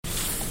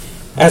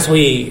As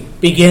we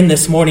begin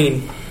this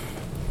morning,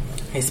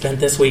 I spent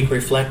this week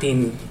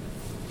reflecting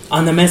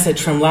on the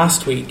message from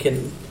last week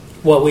and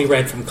what we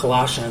read from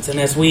Colossians. And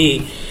as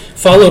we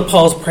followed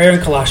Paul's prayer in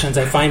Colossians,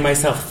 I find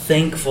myself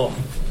thankful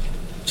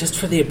just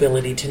for the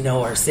ability to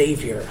know our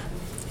Savior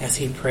as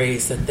he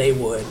prays that they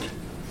would.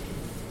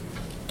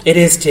 It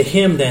is to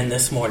him then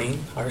this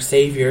morning, our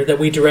Savior, that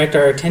we direct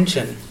our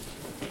attention.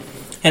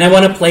 And I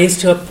want to place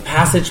to a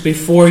passage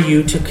before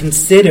you to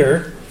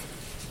consider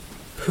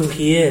who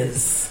he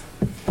is.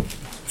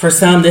 For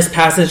some, this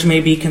passage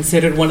may be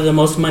considered one of the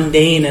most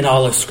mundane in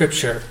all of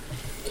Scripture.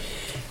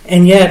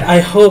 And yet, I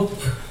hope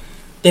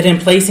that in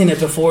placing it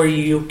before you,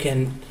 you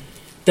can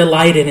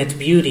delight in its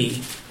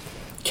beauty,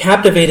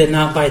 captivated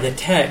not by the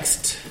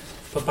text,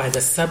 but by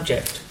the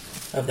subject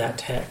of that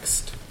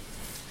text.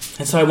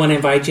 And so I want to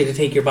invite you to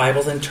take your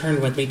Bibles and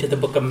turn with me to the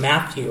book of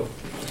Matthew,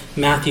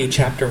 Matthew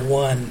chapter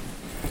 1.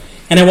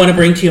 And I want to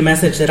bring to you a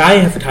message that I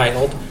have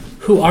titled,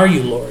 Who Are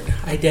You, Lord?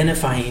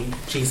 Identifying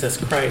Jesus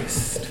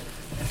Christ.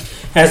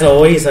 As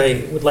always,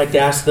 I would like to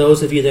ask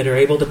those of you that are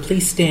able to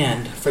please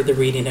stand for the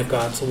reading of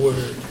God's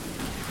Word.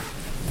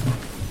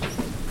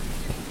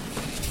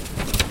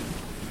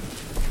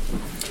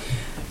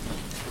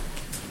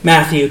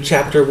 Matthew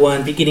chapter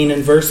 1, beginning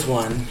in verse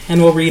 1,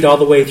 and we'll read all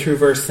the way through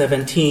verse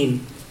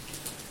 17.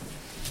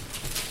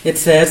 It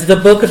says, The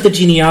book of the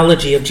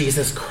genealogy of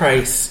Jesus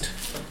Christ,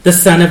 the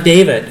son of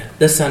David,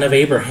 the son of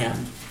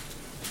Abraham.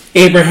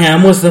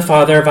 Abraham was the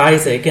father of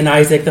Isaac, and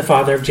Isaac the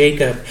father of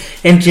Jacob,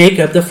 and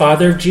Jacob the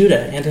father of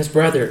Judah and his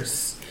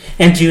brothers,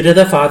 and Judah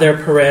the father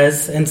of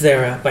Perez and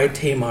Zerah by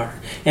Tamar,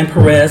 and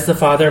Perez the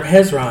father of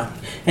Hezron,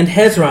 and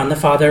Hezron the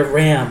father of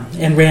Ram,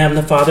 and Ram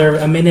the father of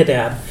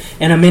Amminadab,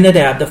 and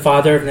Amminadab the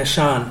father of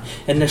Nahshon,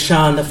 and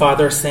Nahshon the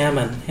father of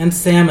Salmon, and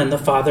Salmon the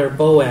father of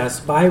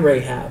Boaz by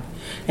Rahab,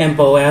 and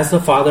Boaz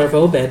the father of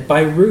Obed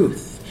by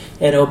Ruth,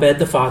 and Obed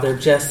the father of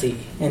Jesse,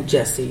 and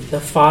Jesse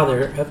the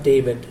father of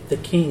David the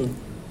king.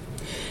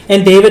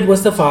 And David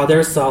was the father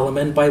of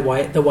Solomon by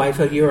the wife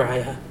of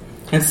Uriah,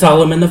 and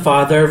Solomon the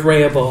father of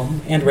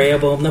Rehoboam, and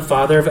Rehoboam the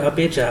father of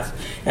Abijah,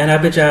 and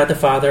Abijah the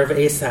father of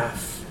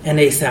Asaph, and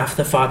Asaph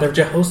the father of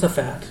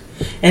Jehoshaphat,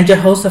 and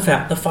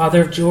Jehoshaphat the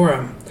father of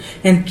Joram,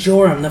 and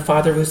Joram the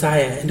father of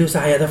Uzziah, and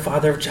Uzziah the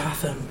father of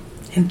Jotham,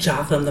 and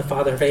Jotham the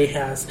father of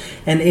Ahaz,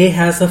 and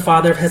Ahaz the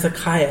father of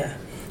Hezekiah,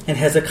 and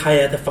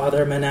Hezekiah the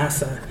father of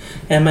Manasseh,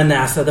 and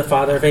Manasseh the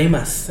father of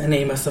Amos, and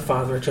Amos the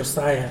father of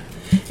Josiah,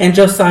 and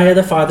Josiah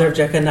the father of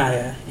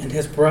Jeconiah, and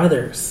his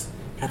brothers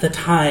at the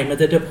time of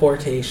the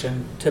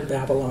deportation to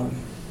Babylon.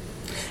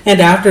 And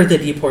after the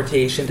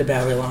deportation to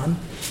Babylon,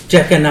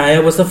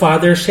 Jeconiah was the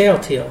father of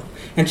Shealtiel,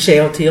 and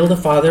Shealtiel the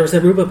father of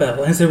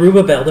Zerubbabel, and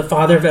Zerubbabel the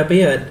father of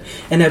Abiud,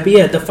 and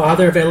Abiud the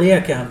father of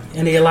Eliakim,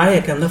 and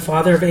Eliakim the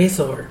father of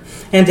Azor,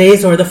 and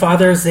Azor the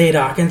father of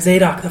Zadok, and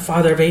Zadok the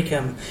father of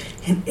Achim,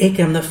 and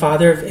Achim the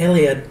father of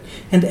Eliad,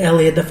 and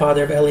Eliad the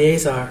father of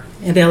Eleazar,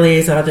 and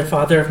Eleazar the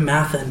father of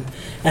Mathan,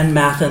 and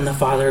Mathan the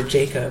father of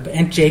Jacob,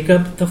 and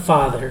Jacob the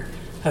father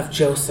of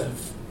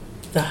Joseph,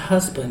 the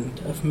husband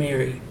of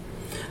Mary,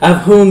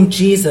 of whom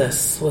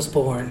Jesus was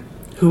born,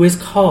 who is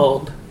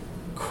called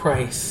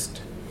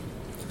Christ.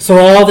 So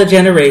all the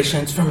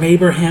generations from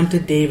Abraham to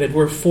David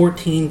were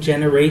 14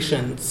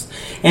 generations,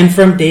 and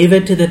from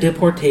David to the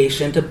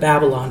deportation to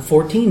Babylon,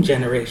 14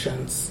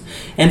 generations,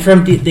 and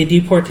from the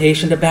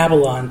deportation to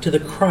Babylon to the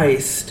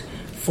Christ,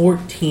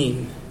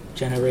 14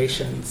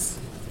 generations.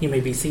 You may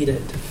be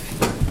seated.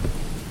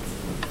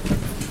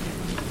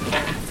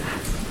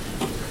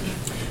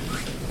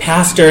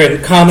 Pastor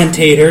and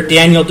commentator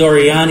Daniel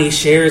Doriani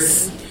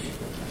shares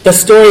the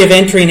story of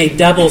entering a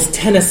doubles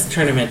tennis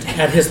tournament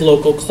at his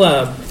local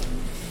club.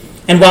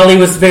 And while he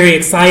was very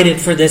excited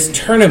for this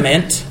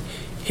tournament,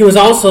 he was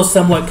also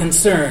somewhat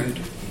concerned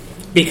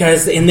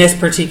because in this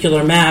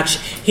particular match,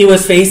 he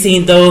was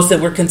facing those that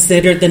were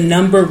considered the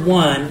number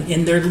one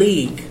in their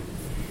league.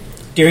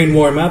 During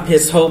warm-up,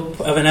 his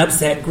hope of an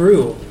upset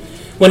grew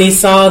when he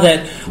saw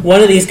that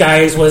one of these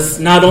guys was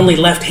not only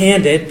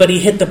left-handed, but he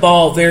hit the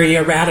ball very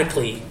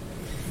erratically.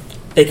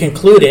 They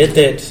concluded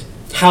that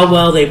how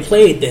well they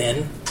played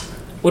then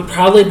would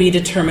probably be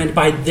determined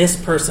by this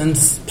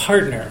person's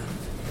partner,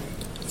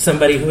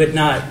 somebody who had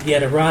not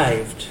yet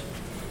arrived.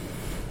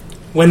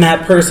 When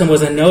that person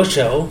was a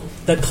no-show,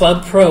 the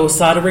club pro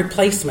sought a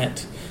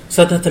replacement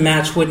so that the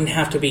match wouldn't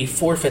have to be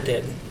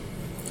forfeited.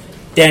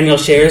 Daniel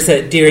shares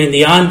that during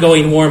the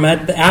ongoing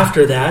warm-up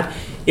after that,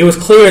 it was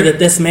clear that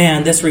this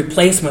man, this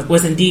replacement,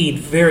 was indeed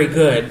very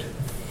good.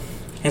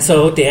 And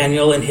so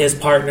Daniel and his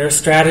partner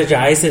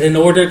strategized that in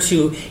order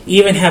to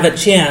even have a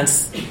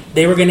chance,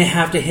 they were going to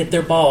have to hit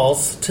their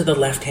balls to the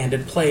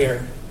left-handed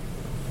player.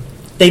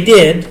 They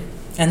did,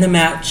 and the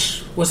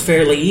match was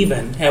fairly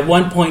even, at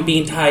one point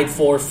being tied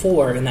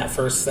 4-4 in that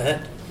first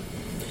set.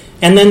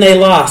 And then they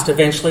lost,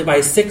 eventually by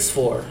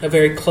 6-4, a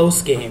very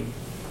close game.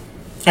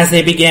 As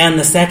they began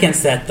the second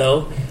set,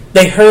 though,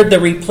 they heard the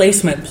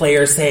replacement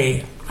player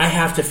say, "I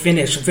have to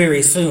finish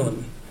very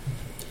soon."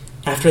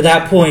 After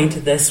that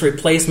point, this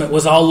replacement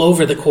was all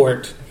over the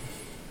court.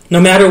 No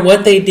matter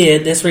what they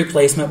did, this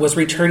replacement was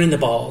returning the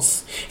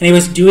balls. And he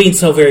was doing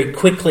so very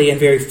quickly and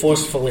very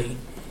forcefully.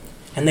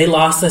 And they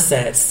lost the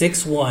set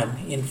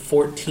 6-1 in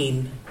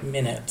 14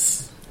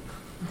 minutes.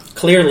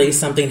 Clearly,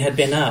 something had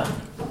been up.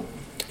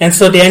 And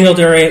so Daniel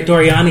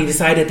Doriani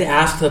decided to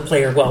ask the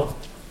player, well,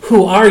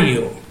 who are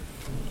you?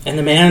 And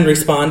the man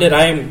responded,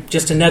 I'm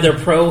just another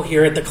pro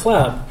here at the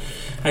club.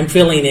 I'm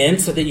filling in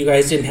so that you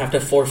guys didn't have to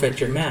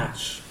forfeit your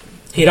match.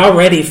 He'd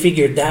already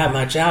figured that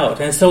much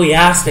out. And so he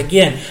asked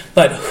again,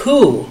 but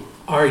who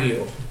are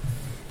you?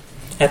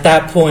 At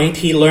that point,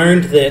 he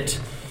learned that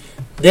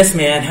this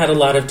man had a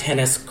lot of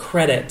tennis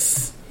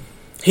credits.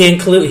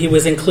 He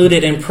was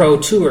included in pro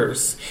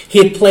tours. He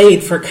had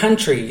played for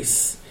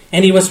countries,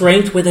 and he was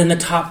ranked within the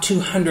top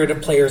 200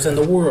 of players in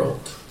the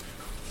world.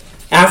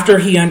 After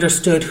he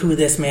understood who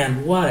this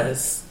man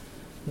was,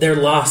 their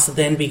loss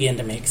then began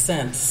to make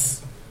sense.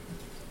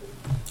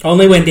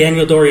 Only when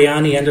Daniel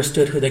Doriani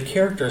understood who the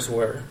characters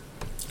were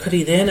could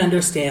he then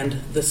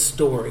understand the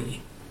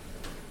story.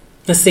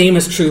 The same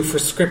is true for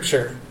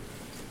Scripture.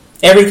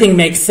 Everything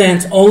makes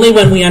sense only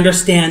when we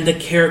understand the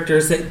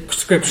characters that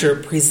Scripture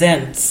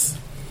presents.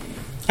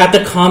 At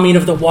the calming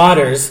of the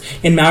waters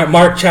in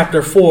Mark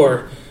chapter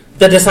 4,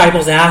 the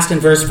disciples asked in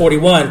verse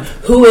 41,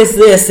 who is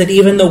this that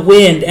even the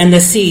wind and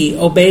the sea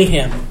obey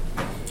him?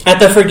 At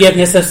the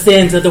forgiveness of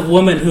sins of the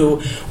woman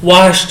who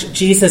washed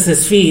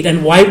Jesus' feet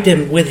and wiped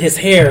him with his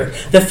hair,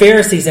 the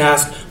Pharisees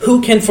asked,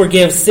 who can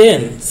forgive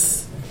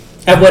sins?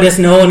 At what is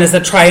known as the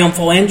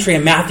triumphal entry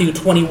in Matthew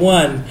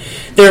 21,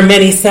 there are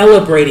many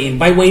celebrating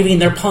by waving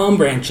their palm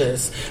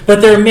branches, but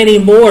there are many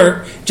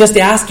more just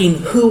asking,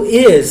 who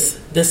is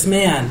this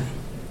man?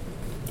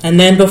 And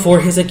then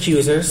before his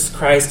accusers,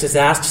 Christ is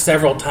asked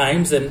several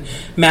times in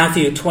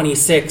Matthew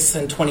 26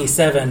 and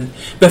 27,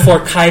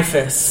 before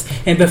Caiaphas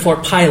and before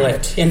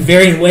Pilate. In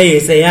varying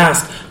ways, they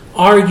ask,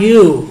 are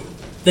you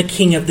the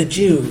King of the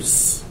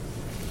Jews?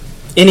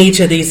 In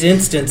each of these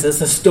instances,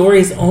 the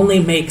stories only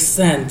make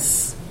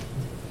sense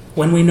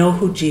when we know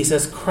who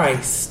Jesus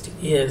Christ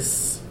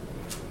is.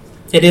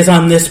 It is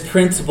on this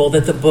principle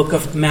that the book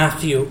of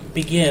Matthew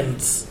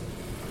begins.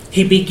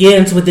 He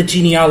begins with the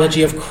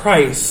genealogy of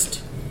Christ.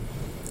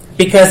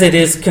 Because it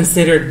is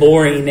considered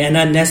boring and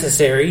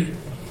unnecessary,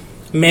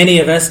 many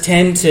of us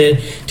tend to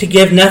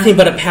give nothing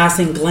but a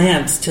passing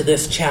glance to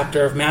this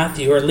chapter of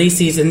Matthew, or at least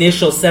these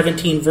initial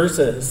 17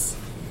 verses.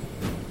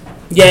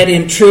 Yet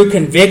in true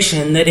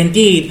conviction that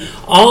indeed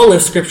all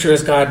of Scripture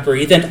is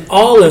God-breathed and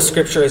all of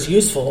Scripture is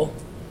useful,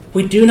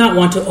 we do not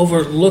want to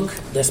overlook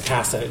this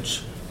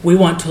passage. We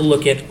want to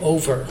look it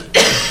over.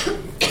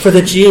 For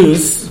the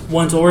Jews,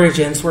 one's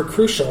origins were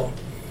crucial.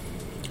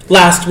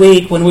 Last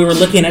week, when we were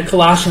looking at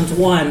Colossians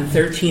 1,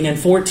 13 and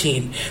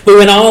 14, we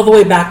went all the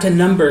way back to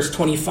Numbers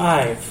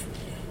 25,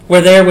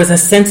 where there was a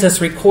census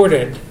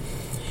recorded.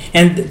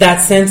 And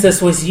that census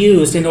was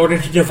used in order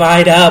to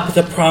divide up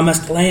the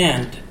promised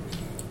land.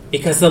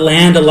 Because the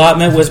land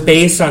allotment was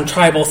based on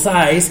tribal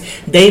size,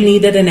 they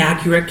needed an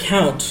accurate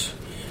count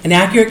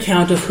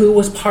of who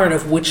was part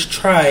of which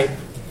tribe.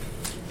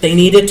 They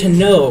needed to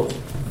know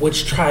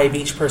which tribe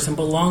each person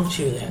belonged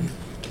to then.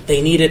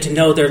 They needed to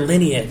know their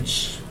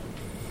lineage.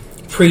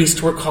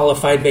 Priests were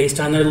qualified based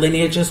on their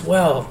lineage as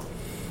well.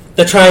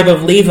 The tribe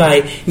of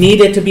Levi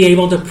needed to be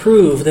able to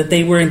prove that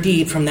they were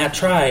indeed from that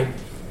tribe.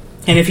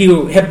 And if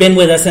you have been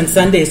with us in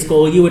Sunday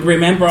school, you would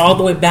remember all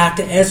the way back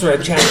to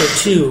Ezra chapter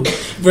 2,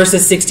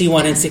 verses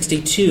 61 and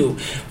 62,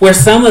 where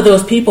some of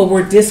those people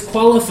were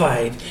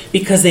disqualified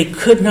because they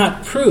could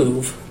not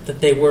prove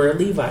that they were a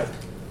Levite.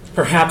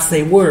 Perhaps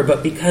they were,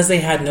 but because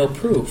they had no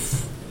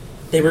proof,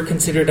 they were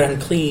considered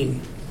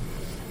unclean.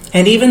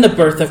 And even the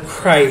birth of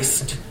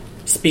Christ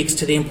speaks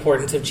to the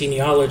importance of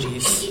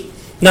genealogies,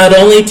 not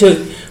only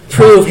to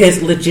prove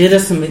his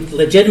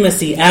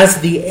legitimacy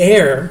as the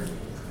heir,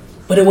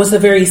 but it was the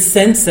very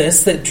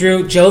census that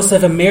drew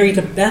Joseph and Mary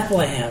to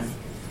Bethlehem,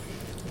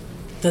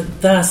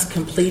 thus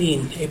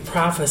completing a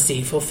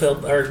prophecy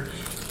fulfilled or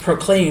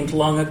proclaimed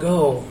long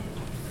ago.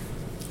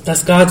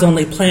 Thus, God's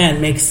only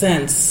plan makes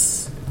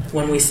sense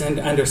when we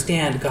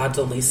understand God's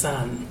only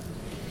Son.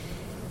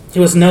 It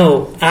was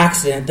no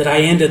accident that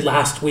I ended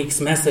last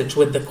week's message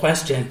with the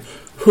question,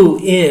 who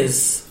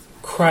is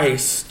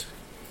Christ?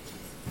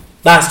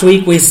 Last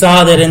week we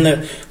saw that in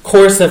the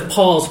course of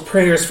Paul's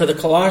prayers for the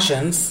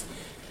Colossians,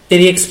 that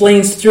he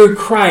explains through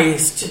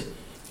Christ,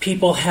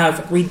 people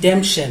have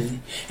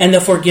redemption and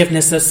the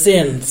forgiveness of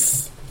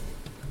sins.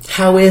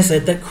 How is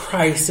it that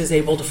Christ is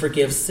able to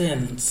forgive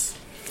sins?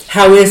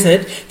 How is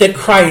it that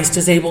Christ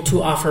is able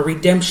to offer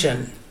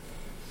redemption?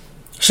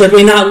 Should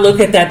we not look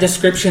at that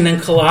description in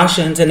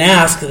Colossians and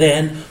ask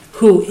then,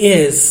 who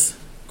is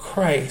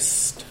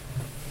Christ?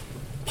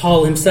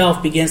 Paul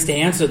himself begins to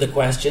answer the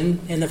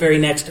question in the very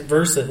next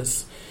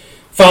verses.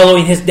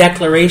 Following his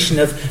declaration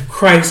of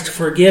Christ's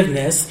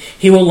forgiveness,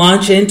 he will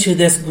launch into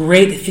this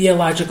great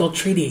theological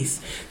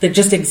treatise that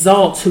just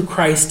exalts who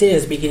Christ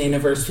is, beginning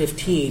in verse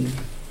 15.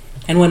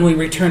 And when we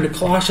return to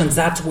Colossians,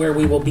 that's where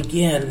we will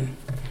begin.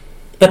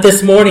 But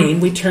this morning,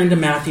 we turn to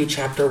Matthew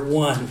chapter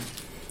 1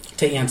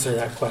 to answer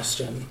that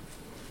question.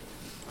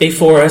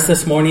 Before us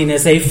this morning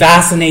is a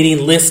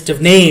fascinating list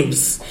of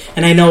names.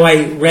 And I know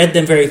I read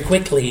them very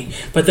quickly,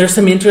 but there's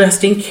some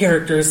interesting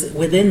characters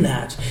within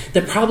that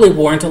probably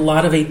warrant a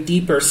lot of a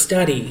deeper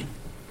study.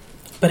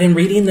 But in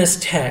reading this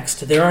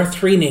text, there are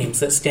 3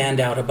 names that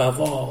stand out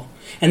above all.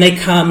 And they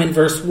come in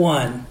verse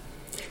 1.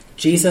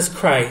 Jesus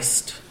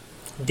Christ,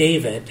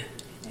 David,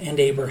 and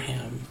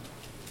Abraham.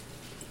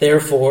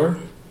 Therefore,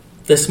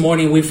 this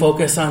morning we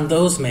focus on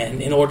those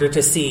men in order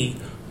to see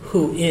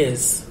who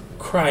is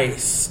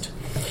Christ.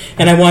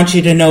 And I want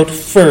you to note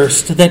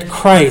first that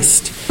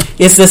Christ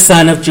is the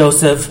son of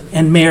Joseph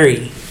and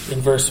Mary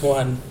in verse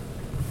 1.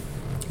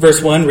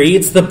 Verse 1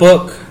 reads, the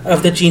book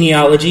of the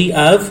genealogy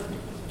of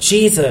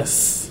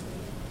Jesus.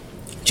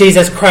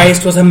 Jesus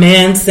Christ was a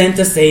man sent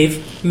to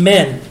save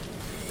men.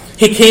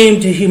 He came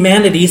to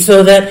humanity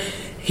so that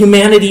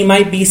humanity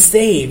might be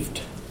saved.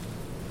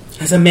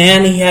 As a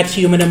man, he had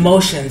human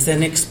emotions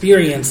and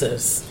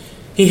experiences.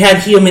 He had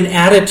human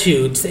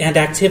attitudes and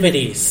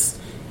activities,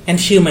 and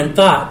human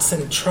thoughts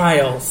and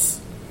trials.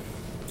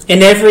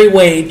 In every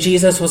way,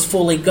 Jesus was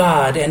fully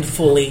God and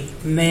fully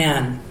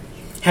man,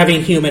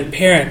 having human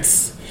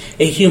parents,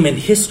 a human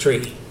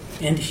history,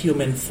 and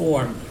human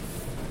form.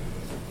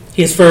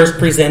 He is first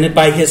presented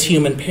by his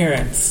human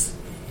parents.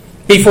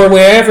 Before we're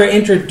ever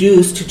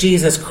introduced to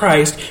Jesus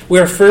Christ, we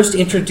are first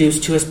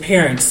introduced to his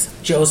parents,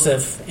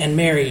 Joseph and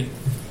Mary.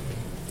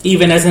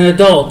 Even as an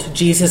adult,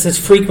 Jesus is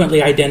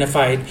frequently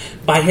identified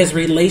by his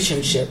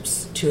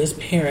relationships to his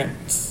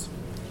parents.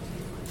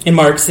 In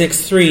Mark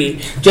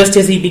 6:3, just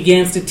as he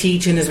begins to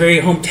teach in his very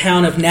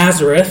hometown of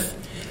Nazareth,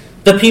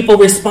 the people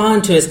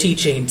respond to his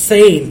teaching,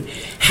 saying,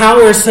 "How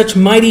are such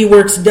mighty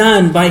works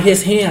done by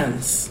his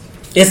hands?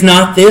 Is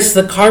not this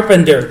the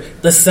carpenter,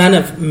 the son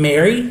of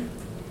Mary?"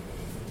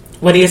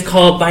 When he is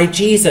called by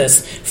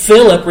Jesus,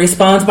 Philip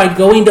responds by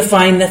going to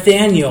find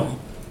Nathanael.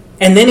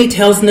 And then he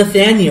tells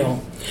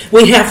Nathanael,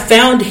 "We have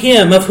found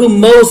him of whom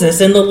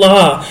Moses in the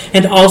law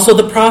and also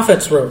the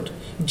prophets wrote,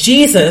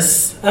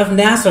 Jesus of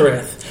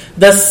Nazareth,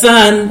 the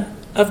son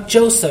of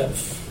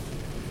Joseph."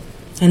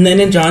 And then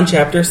in John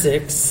chapter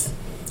 6,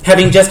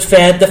 having just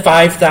fed the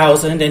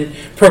 5,000 and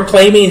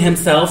proclaiming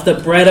himself the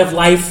bread of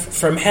life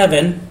from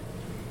heaven,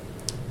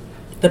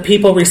 the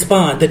people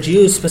respond, the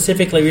Jews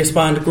specifically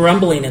respond,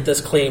 grumbling at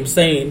this claim,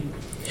 saying,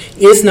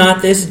 "Is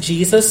not this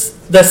Jesus,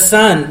 the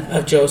son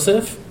of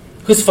Joseph,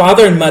 whose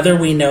father and mother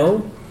we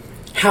know?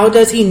 How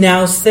does he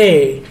now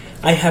say,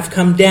 'I have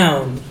come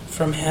down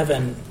from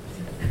heaven'?"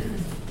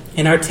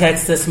 In our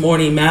text this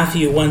morning,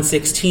 Matthew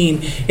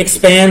 1:16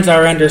 expands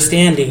our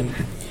understanding,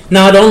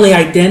 not only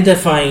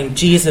identifying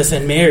Jesus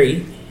and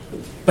Mary,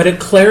 but it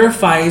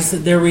clarifies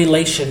their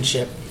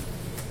relationship.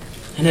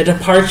 In a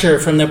departure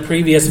from the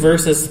previous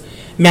verses,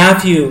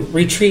 Matthew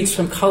retreats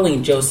from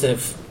calling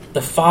Joseph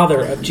the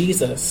father of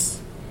Jesus.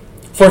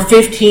 For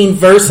 15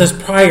 verses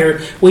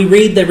prior, we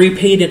read the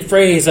repeated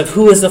phrase of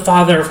who is the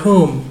father of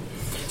whom,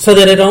 so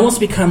that it almost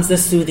becomes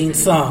this soothing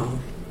song.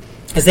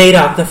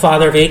 Zadok, the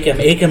father of Achim,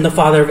 Achim, the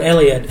father of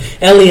Eliad,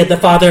 Eliad, the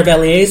father of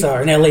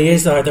Eleazar, and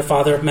Eleazar, the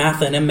father of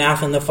Mathan, and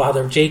Mathan, the father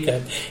of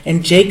Jacob,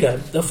 and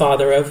Jacob, the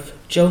father of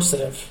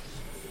Joseph.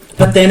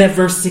 But then at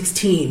verse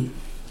 16,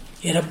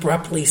 it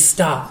abruptly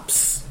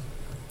stops.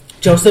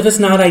 Joseph is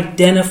not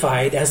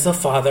identified as the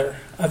father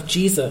of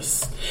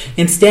Jesus.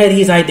 Instead,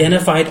 he's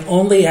identified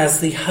only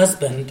as the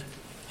husband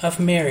of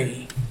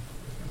Mary.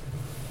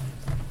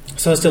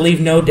 So as to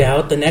leave no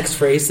doubt, the next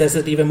phrase says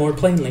it even more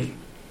plainly.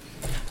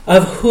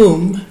 Of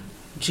whom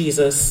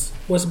Jesus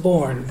was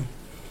born.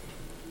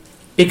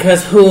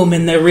 Because whom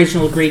in the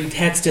original Greek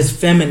text is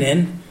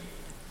feminine,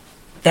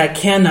 that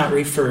cannot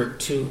refer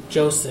to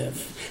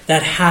Joseph.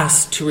 That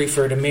has to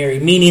refer to Mary,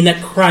 meaning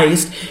that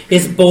Christ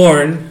is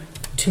born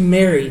to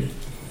Mary.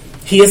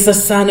 He is the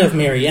son of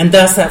Mary, and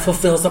thus that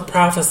fulfills the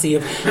prophecy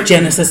of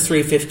Genesis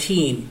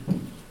 3:15,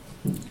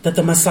 that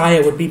the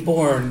Messiah would be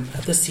born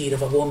of the seed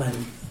of a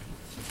woman.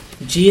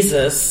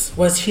 Jesus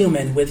was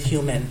human with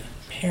human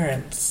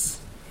parents.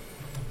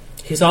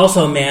 He's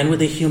also a man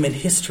with a human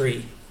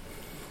history.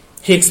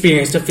 He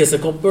experienced a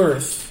physical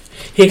birth.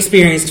 He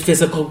experienced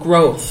physical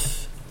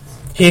growth.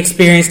 He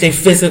experienced had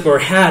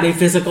a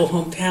physical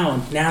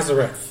hometown,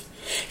 Nazareth.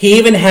 He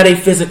even had a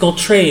physical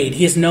trade.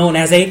 He is known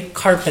as a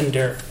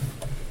carpenter.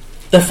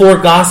 The 4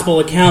 gospel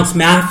accounts,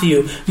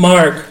 Matthew,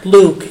 Mark,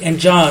 Luke, and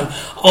John,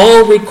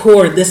 all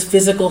record this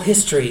physical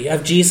history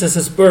of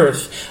Jesus'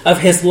 birth, of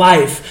his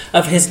life,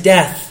 of his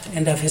death,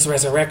 and of his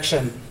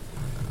resurrection.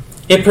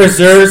 It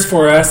preserves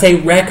for us a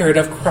record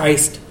of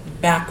Christ's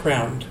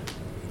background.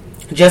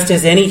 Just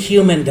as any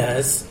human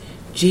does,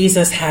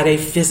 Jesus had a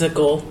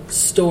physical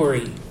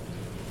story.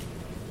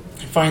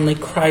 And finally,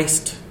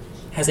 Christ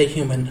has a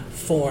human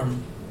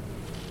form.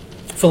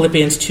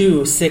 Philippians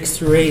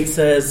 2:6-8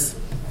 says,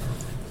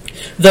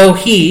 though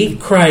he,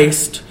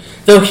 Christ,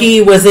 though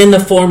he was in the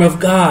form of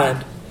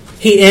God,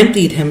 he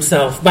emptied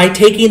himself by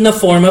taking the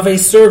form of a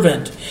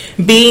servant,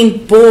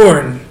 being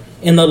born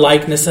in the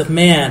likeness of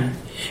man,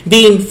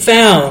 being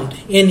found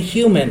in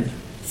human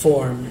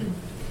form.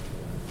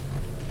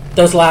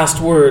 Those last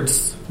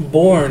words,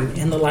 born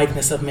in the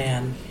likeness of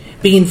man,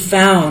 being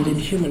found in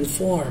human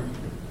form,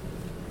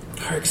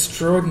 are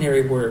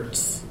extraordinary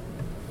words.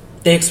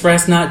 They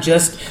express not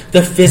just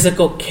the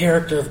physical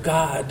character of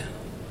God,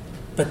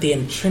 but the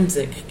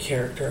intrinsic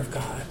character of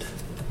God.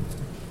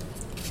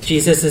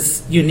 Jesus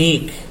is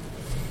unique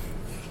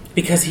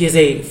because he is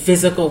a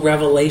physical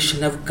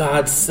revelation of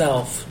God's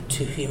self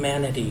to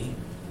humanity.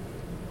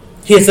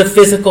 He is a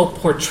physical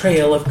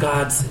portrayal of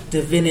God's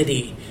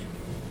divinity,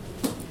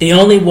 the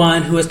only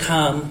one who has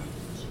come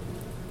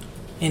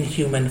in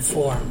human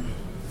form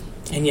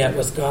and yet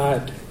was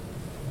God.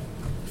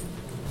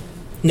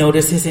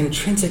 Notice his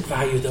intrinsic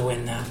value, though,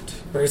 in that,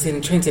 or his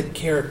intrinsic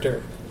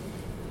character.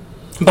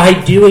 By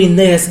doing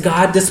this,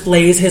 God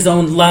displays his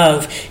own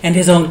love and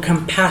his own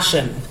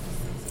compassion.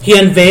 He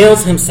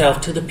unveils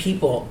himself to the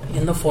people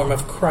in the form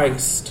of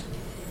Christ.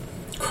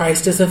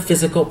 Christ is a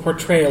physical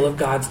portrayal of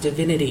God's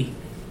divinity,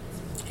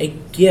 a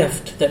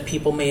gift that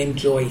people may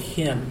enjoy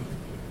him,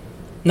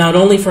 not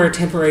only for a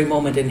temporary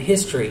moment in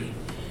history,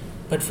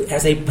 but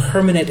as a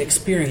permanent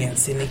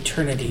experience in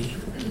eternity.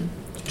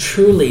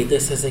 Truly,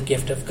 this is a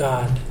gift of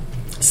God,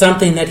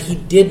 something that he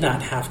did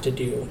not have to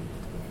do.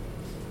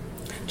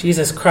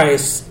 Jesus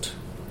Christ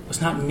was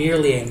not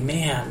merely a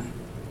man.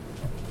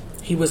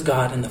 He was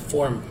God in the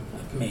form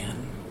of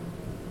man.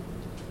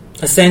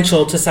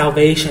 Essential to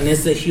salvation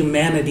is the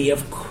humanity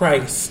of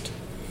Christ,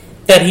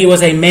 that he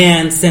was a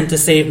man sent to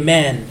save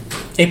men,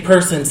 a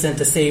person sent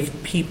to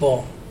save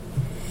people.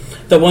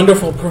 The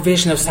wonderful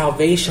provision of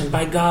salvation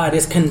by God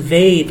is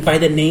conveyed by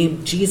the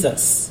name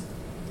Jesus,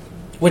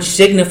 which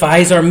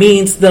signifies or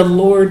means the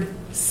Lord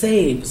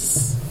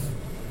saves.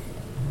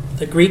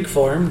 The Greek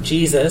form,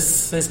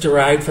 Jesus, is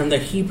derived from the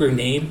Hebrew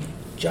name,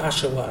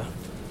 Joshua.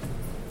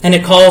 And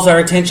it calls our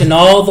attention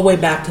all the way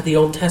back to the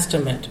Old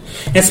Testament,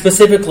 and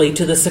specifically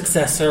to the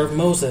successor of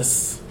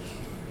Moses.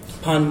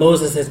 Upon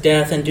Moses'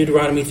 death in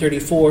Deuteronomy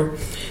 34,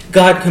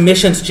 God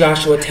commissions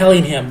Joshua,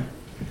 telling him,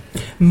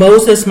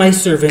 "Moses, my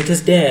servant,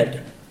 is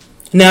dead.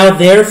 Now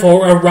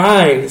therefore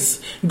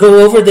arise,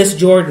 go over this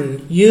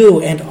Jordan,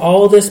 you and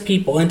all this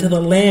people, into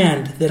the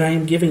land that I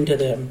am giving to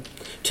them,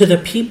 to the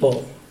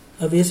people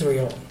of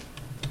Israel."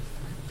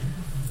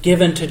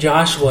 Given to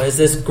Joshua is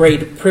this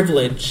great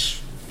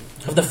privilege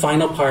of the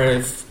final part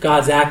of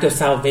God's act of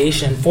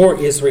salvation for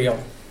Israel.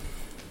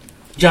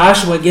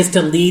 Joshua gets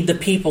to lead the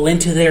people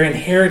into their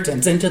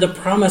inheritance, into the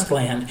promised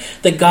land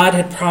that God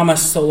had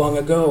promised so long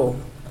ago.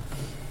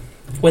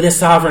 With his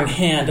sovereign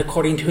hand,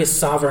 according to his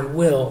sovereign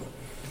will,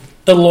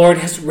 the Lord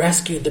has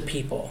rescued the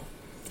people.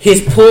 He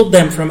has pulled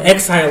them from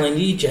exile in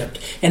Egypt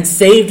and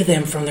saved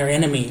them from their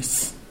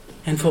enemies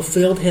and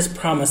fulfilled his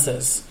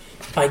promises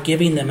by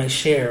giving them a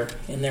share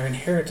in their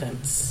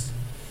inheritance.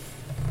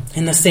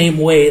 In the same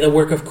way, the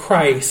work of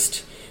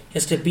Christ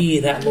is to be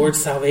that Lord's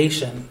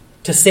salvation,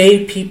 to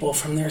save people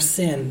from their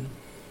sin,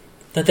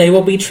 that they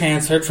will be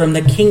transferred from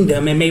the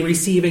kingdom and may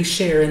receive a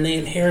share in the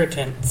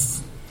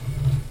inheritance.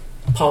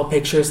 Paul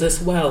pictures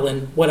this well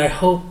in what I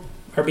hope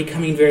are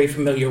becoming very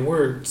familiar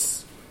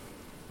words.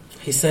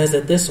 He says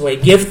it this way: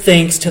 "Give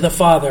thanks to the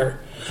Father,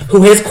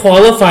 who has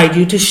qualified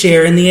you to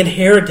share in the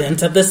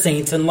inheritance of the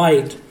saints in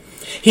light.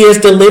 He has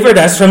delivered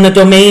us from the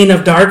domain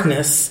of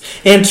darkness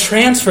and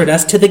transferred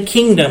us to the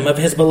kingdom of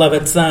his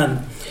beloved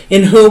Son,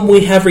 in whom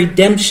we have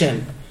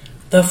redemption,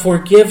 the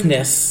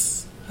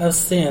forgiveness of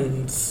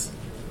sins."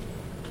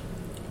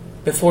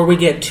 Before we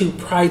get too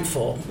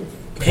prideful,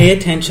 pay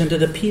attention to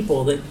the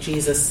people that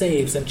Jesus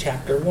saves in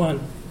chapter 1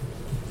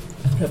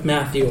 of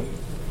Matthew.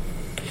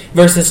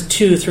 Verses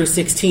 2 through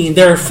 16,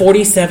 there are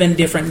 47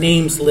 different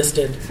names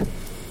listed.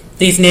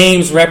 These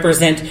names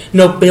represent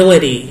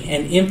nobility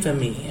and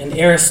infamy and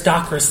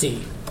aristocracy.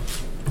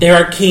 There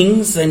are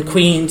kings and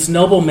queens,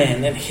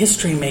 noblemen and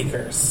history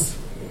makers.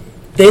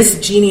 This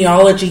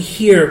genealogy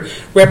here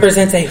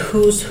represents a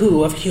who's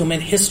who of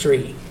human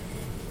history.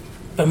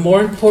 But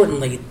more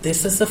importantly,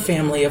 this is the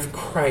family of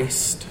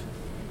Christ.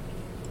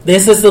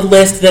 This is the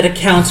list that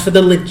accounts for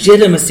the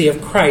legitimacy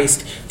of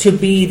Christ to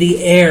be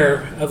the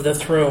heir of the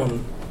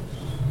throne.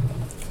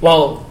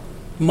 While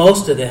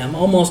most of them,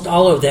 almost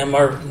all of them,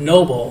 are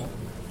noble,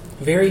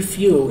 very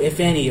few, if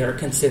any, are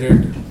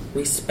considered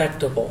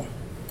respectable.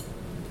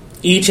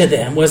 Each of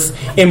them was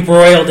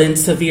embroiled in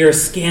severe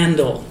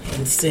scandal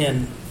and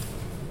sin.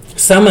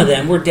 Some of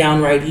them were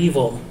downright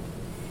evil.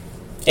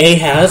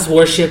 Ahaz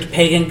worshipped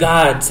pagan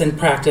gods and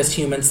practiced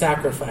human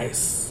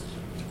sacrifice.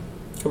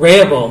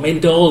 Rehoboam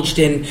indulged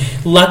in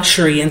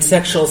luxury and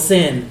sexual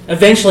sin,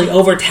 eventually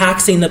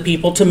overtaxing the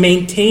people to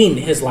maintain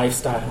his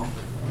lifestyle.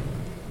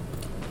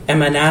 And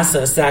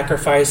Manasseh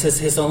sacrifices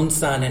his own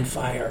son in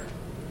fire.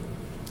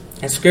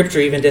 And Scripture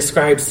even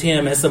describes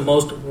him as the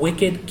most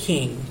wicked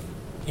king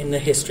in the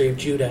history of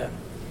Judah.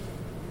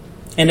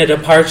 In a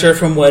departure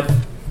from what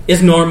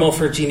is normal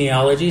for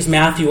genealogies,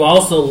 Matthew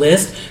also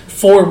lists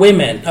 4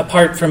 women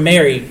apart from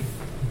Mary.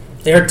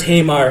 They are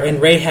Tamar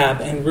and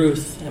Rahab and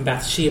Ruth and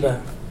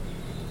Bathsheba.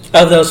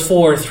 Of those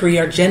 4, 3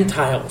 are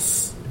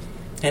Gentiles.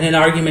 And an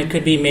argument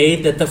could be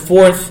made that the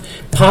 4th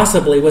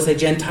possibly was a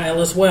Gentile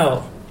as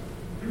well.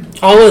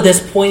 All of this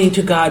pointing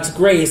to God's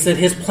grace, that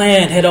his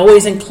plan had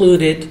always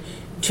included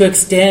to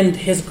extend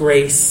his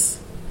grace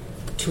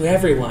to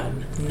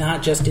everyone,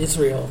 not just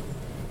Israel.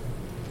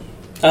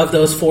 Of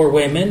those 4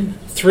 women,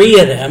 3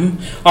 of them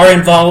are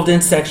involved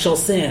in sexual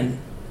sin.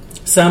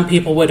 Some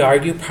people would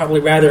argue,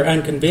 probably rather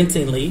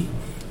unconvincingly,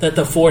 that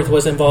the 4th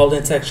was involved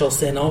in sexual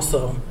sin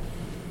also.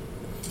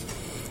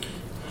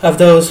 Of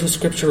those who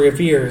Scripture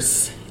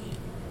reveres,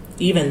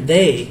 even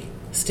they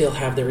still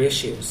have their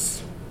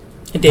issues.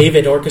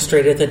 David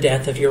orchestrated the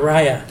death of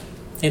Uriah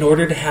in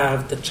order to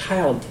have the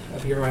child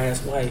of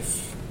Uriah's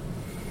wife.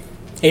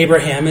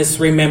 Abraham is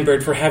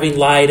remembered for having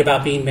lied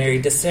about being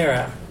married to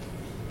Sarah.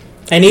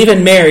 And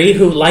even Mary,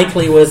 who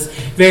likely was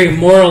very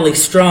morally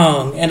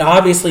strong and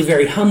obviously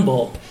very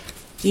humble,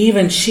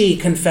 even she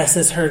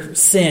confesses her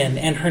sin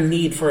and her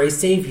need for a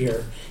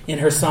Savior in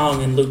her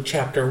song in Luke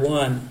chapter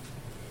 1.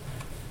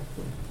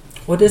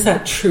 What does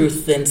that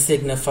truth then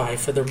signify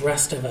for the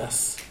rest of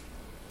us?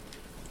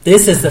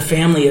 This is the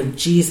family of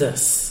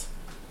Jesus.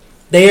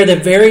 They are the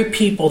very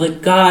people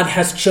that God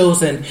has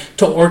chosen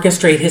to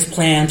orchestrate his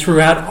plan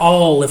throughout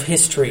all of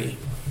history.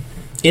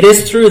 It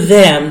is through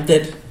them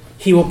that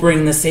he will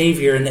bring the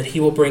Savior and that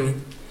he will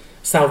bring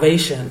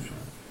salvation.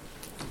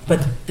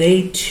 But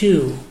they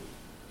too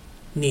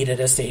needed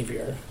a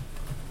Savior.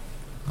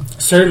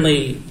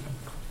 Certainly,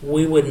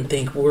 we wouldn't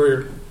think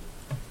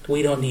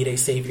we don't need a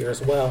Savior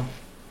as well.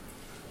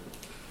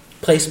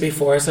 Placed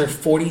before us are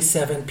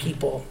 47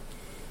 people.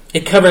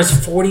 It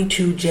covers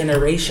 42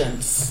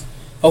 generations,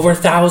 over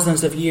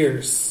thousands of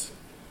years.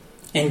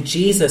 And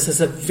Jesus is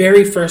the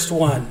very first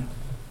one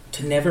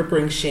to never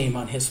bring shame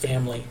on his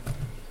family.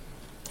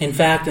 In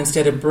fact,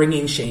 instead of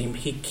bringing shame,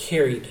 he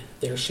carried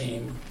their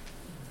shame.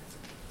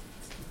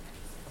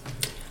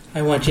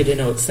 I want you to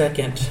note,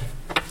 second,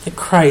 that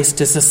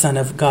Christ is the Son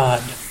of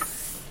God.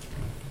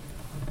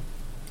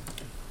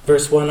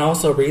 Verse 1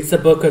 also reads, the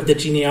book of the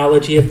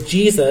genealogy of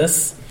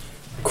Jesus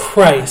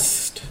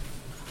Christ.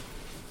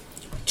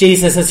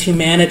 Jesus'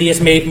 humanity is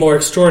made more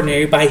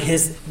extraordinary by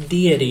his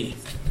deity.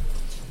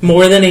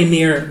 More than a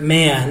mere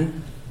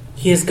man,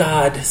 he is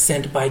God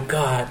sent by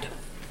God.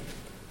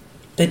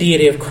 The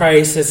deity of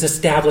Christ is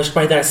established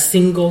by that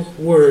single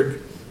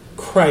word,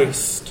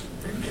 Christ.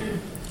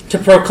 To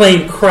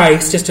proclaim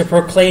Christ is to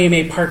proclaim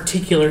a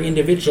particular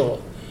individual.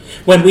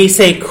 When we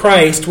say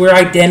Christ, we're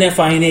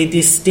identifying a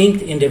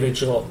distinct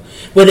individual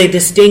with a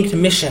distinct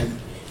mission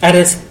at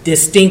a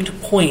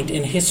distinct point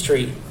in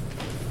history.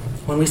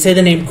 When we say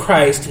the name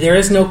Christ, there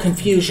is no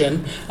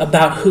confusion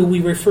about who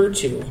we refer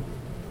to.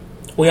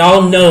 We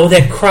all know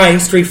that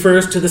Christ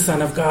refers to the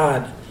Son of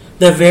God,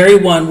 the very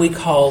one we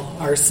call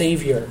our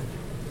Savior.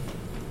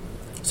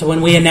 So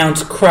when we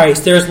announce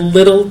Christ, there's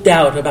little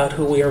doubt about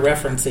who we are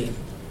referencing.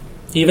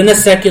 Even the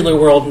secular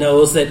world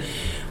knows that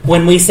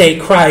when we say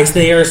Christ,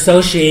 they are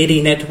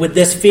associating it with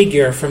this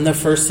figure from the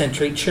first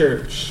century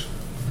church.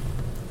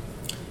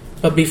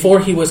 But before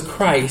he was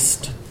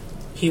Christ,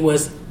 he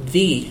was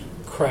the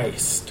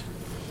Christ.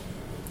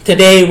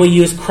 Today we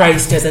use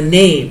Christ as a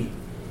name,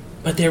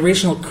 but the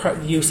original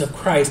use of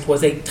Christ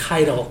was a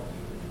title.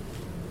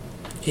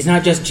 He's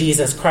not just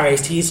Jesus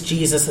Christ, he's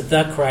Jesus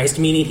the Christ,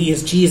 meaning he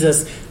is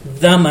Jesus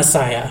the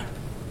Messiah.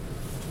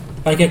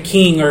 Like a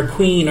king or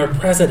queen or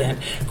president,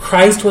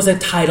 Christ was a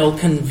title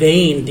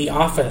conveying the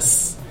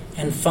office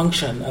and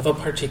function of a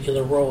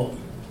particular role.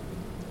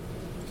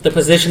 The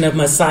position of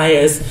Messiah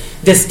is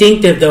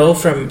distinctive, though,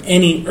 from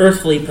any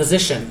earthly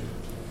position,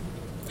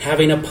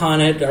 having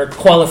upon it are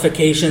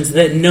qualifications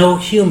that no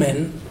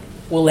human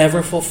will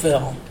ever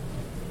fulfill.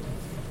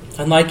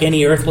 Unlike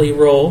any earthly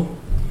role,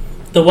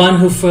 the one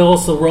who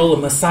fills the role of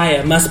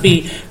Messiah must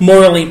be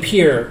morally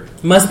pure,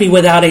 must be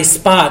without a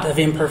spot of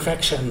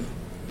imperfection.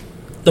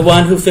 The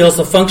one who fills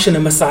the function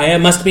of Messiah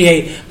must be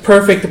a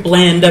perfect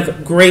blend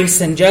of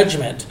grace and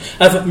judgment,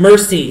 of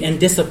mercy and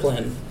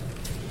discipline.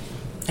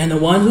 And the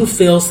one who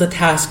fills the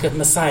task of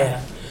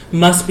Messiah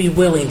must be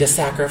willing to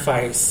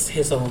sacrifice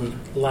his own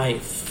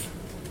life.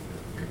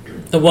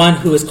 The one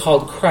who is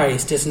called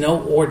Christ is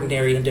no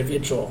ordinary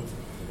individual.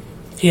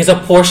 He is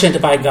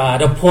apportioned by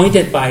God,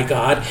 appointed by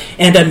God,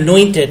 and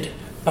anointed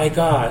by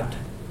God.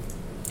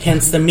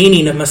 Hence the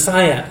meaning of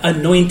Messiah,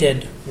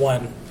 anointed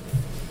one.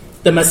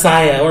 The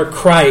Messiah, or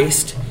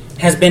Christ,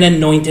 has been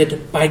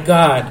anointed by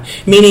God,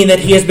 meaning that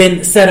he has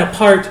been set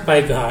apart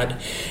by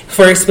God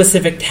for a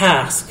specific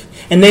task.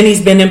 And then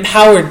he's been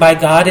empowered by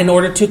God in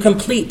order to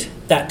complete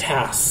that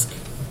task.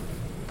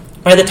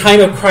 By the time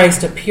of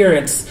Christ's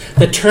appearance,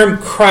 the term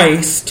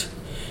Christ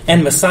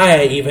and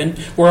Messiah even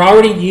were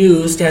already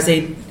used as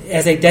a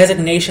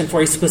designation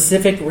for a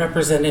specific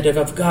representative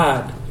of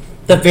God,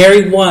 the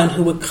very one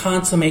who would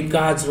consummate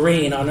God's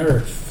reign on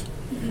earth.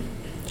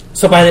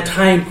 So by the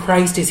time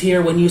Christ is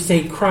here, when you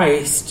say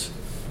Christ,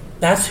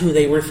 that's who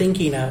they were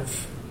thinking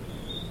of.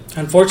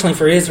 Unfortunately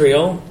for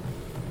Israel,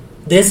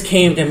 this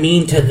came to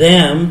mean to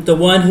them the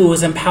one who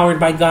was empowered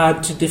by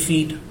God to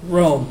defeat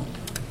Rome.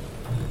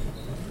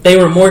 They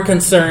were more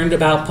concerned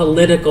about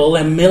political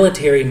and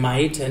military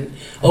might and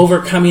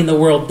overcoming the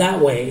world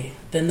that way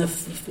than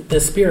the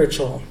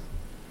spiritual.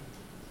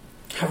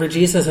 However,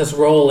 Jesus'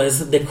 role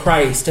as the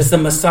Christ, as the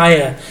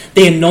Messiah,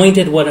 the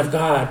anointed one of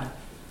God,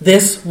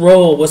 this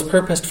role was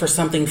purposed for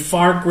something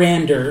far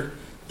grander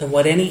than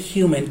what any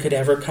human could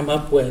ever come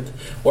up with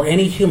or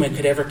any human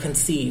could ever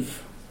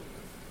conceive.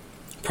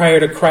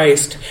 Prior to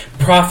Christ,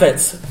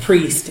 prophets,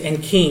 priests,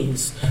 and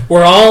kings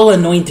were all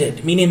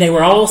anointed, meaning they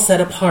were all set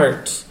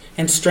apart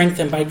and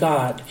strengthened by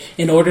God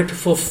in order to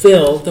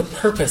fulfill the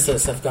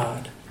purposes of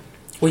God.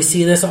 We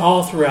see this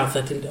all throughout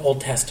the Old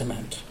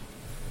Testament.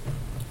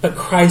 But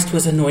Christ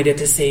was anointed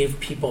to save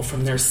people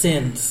from their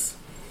sins.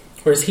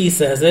 Or as he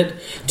says it,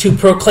 to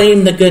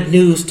proclaim the good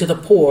news to the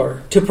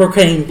poor, to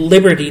proclaim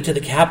liberty to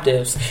the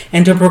captives,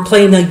 and to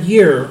proclaim the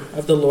year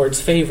of the Lord's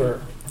favor,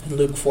 in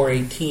Luke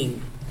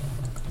 4:18.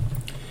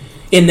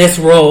 In this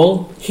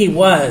role, he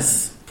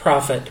was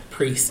prophet,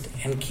 priest,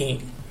 and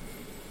king.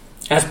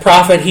 As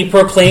prophet, he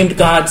proclaimed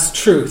God's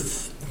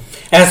truth.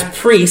 As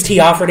priest, he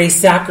offered a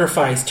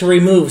sacrifice to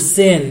remove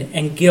sin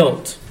and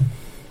guilt.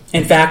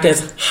 In fact,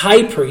 as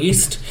high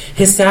priest,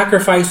 his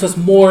sacrifice was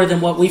more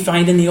than what we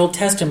find in the Old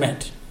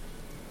Testament.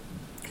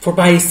 For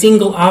by a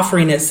single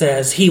offering, it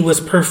says, he was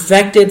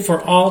perfected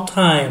for all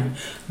time,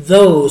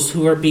 those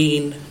who are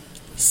being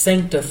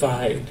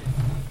sanctified.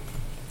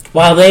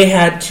 While they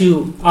had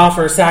to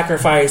offer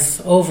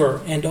sacrifice over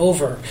and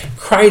over,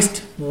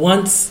 Christ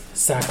once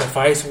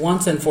sacrificed,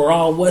 once and for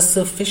all, was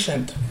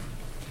sufficient.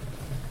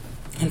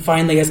 And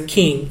finally, as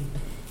king,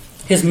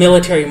 his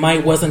military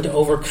might wasn't to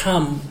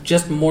overcome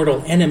just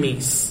mortal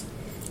enemies,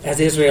 as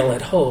Israel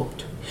had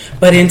hoped,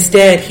 but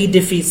instead he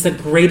defeats the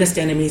greatest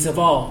enemies of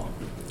all,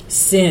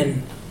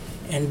 sin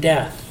and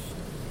death.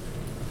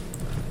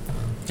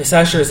 This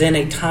ushers in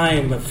a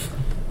time of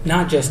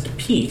not just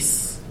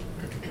peace,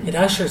 it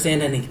ushers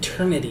in an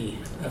eternity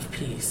of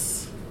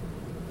peace.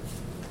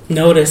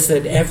 Notice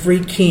that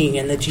every king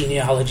in the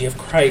genealogy of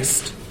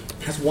Christ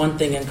has one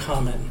thing in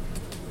common.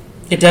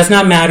 It does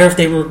not matter if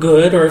they were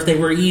good or if they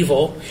were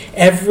evil.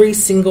 Every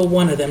single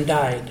one of them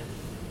died.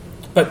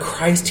 But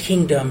Christ's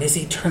kingdom is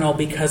eternal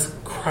because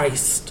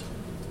Christ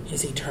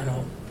is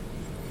eternal.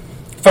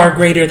 Far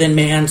greater than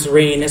man's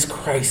reign is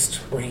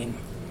Christ's reign.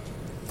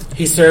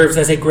 He serves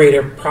as a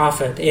greater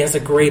prophet, as a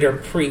greater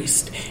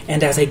priest,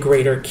 and as a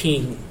greater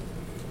king.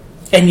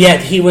 And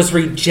yet he was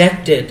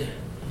rejected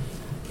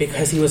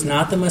because he was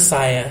not the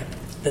Messiah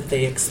that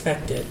they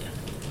expected.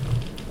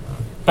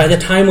 By the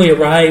time we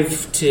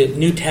arrive to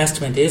New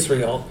Testament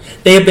Israel,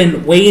 they have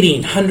been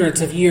waiting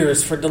hundreds of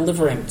years for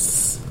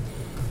deliverance.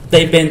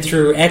 They've been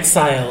through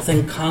exiles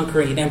and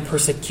conquering and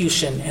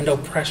persecution and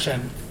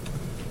oppression.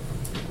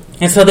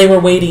 And so they were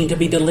waiting to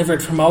be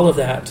delivered from all of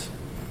that.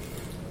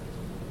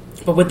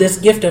 But with this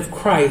gift of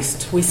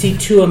Christ, we see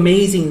two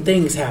amazing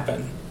things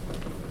happen.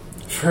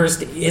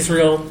 First,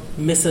 Israel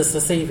misses the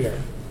Savior.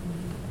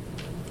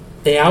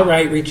 They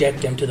outright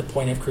reject him to the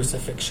point of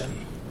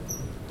crucifixion.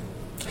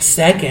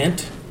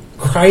 Second,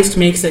 Christ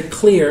makes it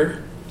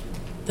clear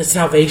that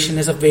salvation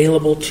is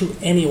available to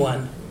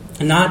anyone,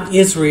 not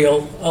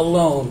Israel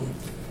alone.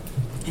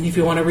 And if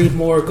you want to read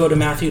more, go to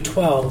Matthew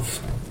 12.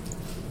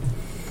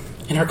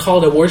 In our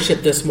call to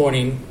worship this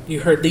morning,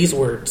 you heard these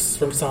words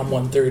from Psalm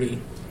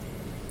 130.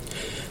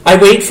 I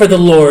wait for the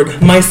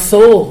Lord, my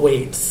soul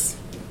waits,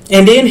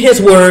 and in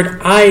his word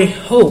I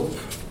hope.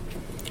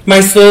 My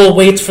soul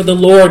waits for the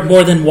Lord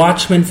more than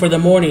watchmen for the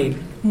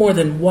morning, more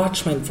than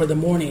watchmen for the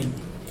morning.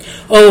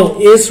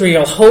 O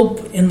Israel,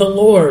 hope in the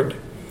Lord.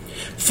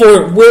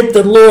 For with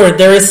the Lord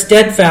there is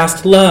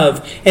steadfast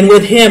love, and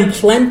with him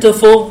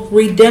plentiful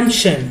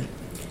redemption,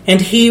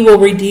 and he will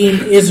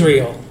redeem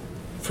Israel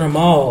from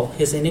all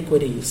his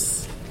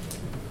iniquities.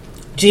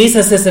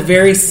 Jesus is the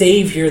very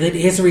Savior that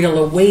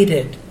Israel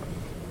awaited.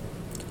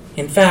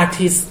 In fact,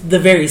 he's the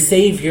very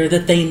Savior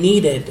that they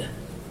needed.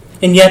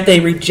 And yet they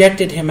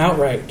rejected him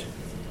outright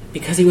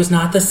because he was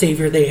not the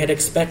Savior they had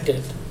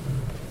expected.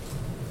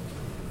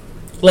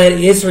 Let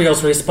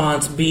Israel's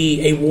response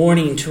be a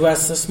warning to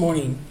us this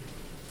morning.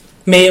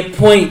 May it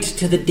point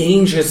to the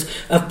dangers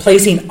of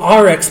placing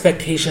our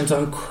expectations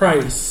on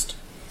Christ.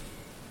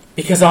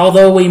 Because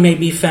although we may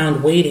be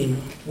found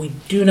waiting, we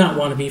do not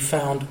want to be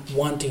found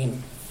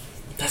wanting.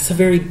 That's the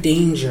very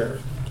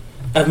danger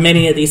of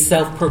many of these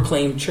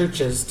self-proclaimed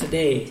churches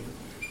today.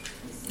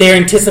 They're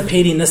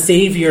anticipating the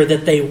Savior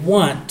that they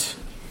want.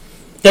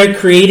 They're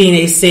creating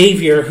a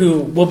Savior who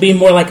will be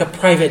more like a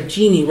private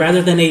genie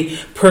rather than a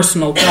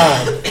personal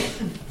God.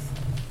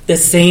 The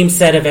same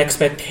set of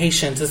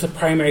expectations is the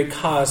primary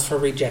cause for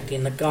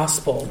rejecting the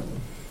gospel.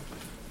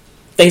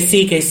 They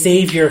seek a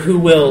Savior who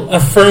will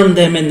affirm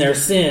them in their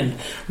sin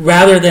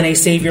rather than a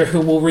Savior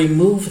who will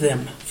remove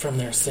them from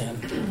their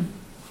sin.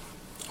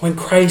 When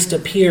Christ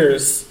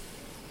appears,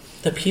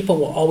 the people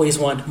will always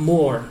want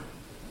more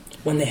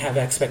when they have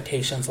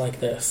expectations like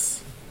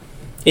this.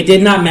 It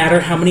did not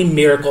matter how many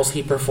miracles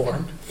he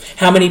performed,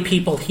 how many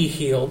people he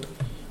healed,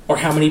 or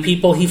how many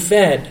people he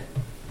fed.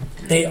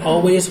 They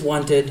always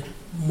wanted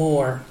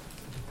more.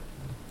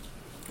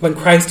 When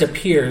Christ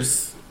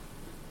appears,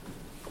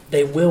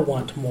 they will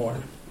want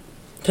more.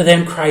 To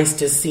them,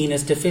 Christ is seen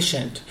as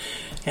deficient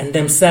and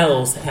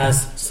themselves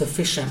as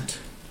sufficient.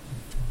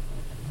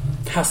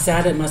 How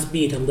sad it must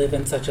be to live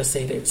in such a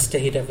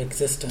state of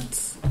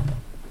existence.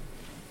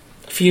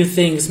 Few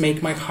things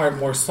make my heart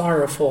more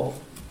sorrowful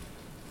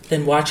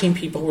than watching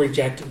people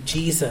reject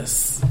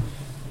Jesus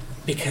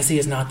because he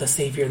is not the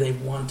Savior they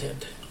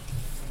wanted.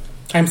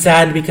 I'm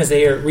sad because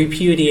they are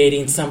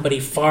repudiating somebody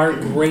far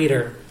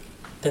greater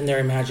than their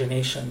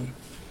imagination.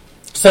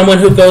 Someone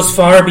who goes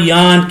far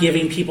beyond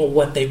giving people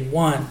what they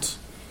want.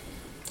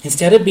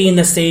 Instead of being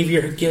the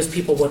Savior who gives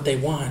people what they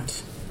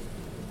want,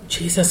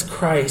 Jesus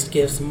Christ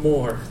gives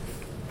more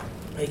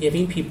by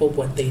giving people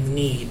what they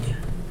need.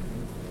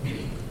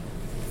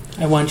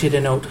 I want you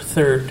to note,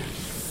 third,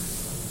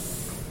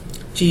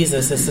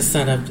 Jesus is the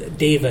son of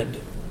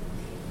David.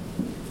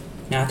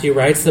 Matthew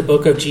writes the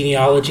book of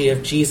genealogy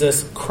of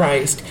Jesus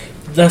Christ,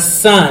 the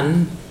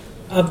son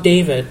of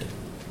David.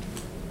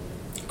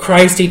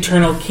 Christ's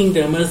eternal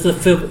kingdom is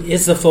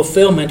the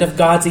fulfillment of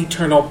God's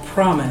eternal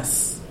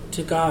promise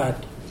to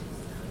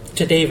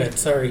David.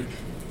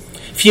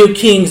 Few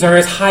kings are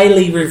as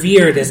highly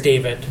revered as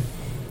David,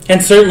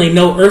 and certainly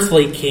no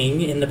earthly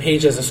king in the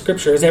pages of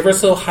Scripture is ever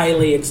so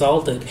highly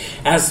exalted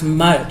as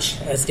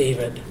much as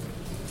David.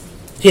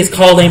 He is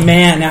called a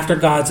man after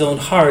God's own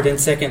heart in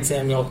 2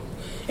 Samuel.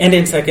 And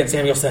in 2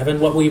 Samuel 7,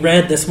 what we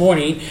read this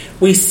morning,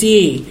 we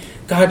see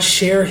God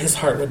share his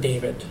heart with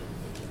David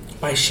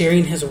by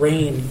sharing his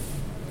reign.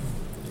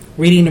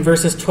 Reading in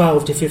verses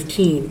 12 to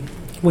 15,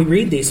 we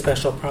read these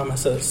special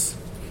promises.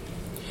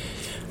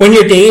 When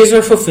your days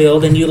are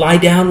fulfilled and you lie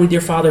down with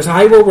your fathers,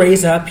 I will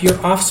raise up your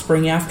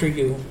offspring after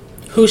you,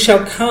 who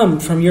shall come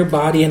from your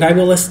body, and I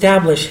will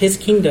establish his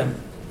kingdom.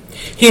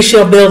 He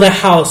shall build a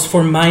house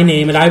for my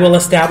name, and I will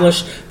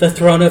establish the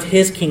throne of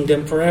his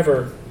kingdom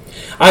forever.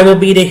 I will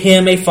be to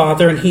him a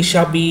father, and he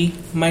shall be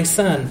my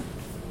son.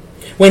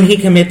 When he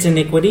commits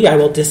iniquity, I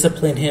will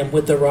discipline him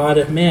with the rod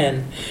of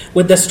men,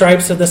 with the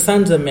stripes of the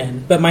sons of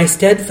men. But my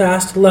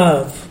steadfast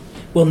love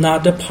will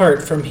not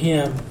depart from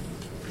him.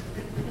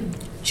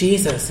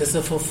 Jesus is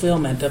the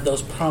fulfillment of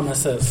those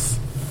promises.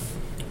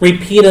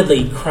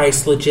 Repeatedly,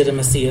 Christ's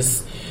legitimacy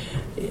as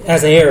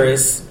heir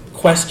is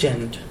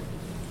questioned.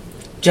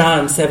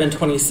 John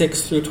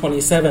 7:26 through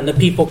 27, the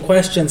people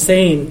question,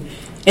 saying,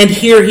 and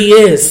here he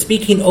is,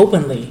 speaking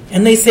openly,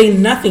 and they say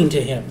nothing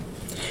to him.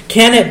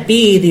 Can it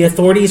be the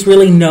authorities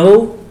really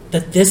know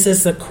that this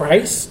is the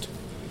Christ?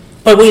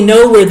 But we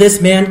know where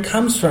this man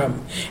comes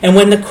from, and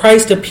when the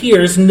Christ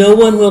appears, no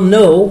one will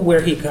know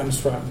where he comes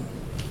from.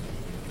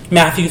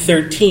 Matthew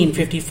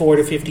 13:54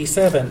 to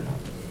 57.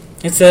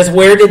 It says,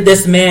 where did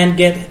this man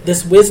get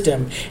this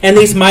wisdom and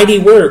these mighty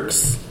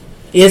works?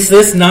 Is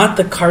this not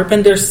the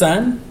carpenter's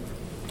son?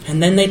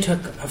 And then they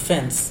took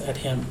offense at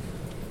him.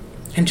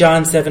 And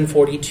John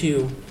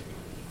 7:42.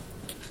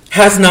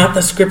 Has not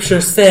the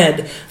scripture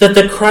said that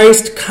the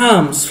Christ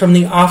comes from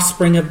the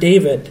offspring of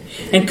David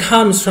and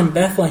comes from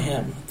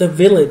Bethlehem, the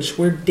village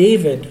where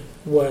David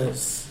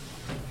was?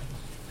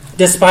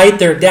 Despite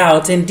their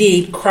doubts,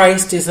 indeed,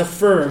 Christ is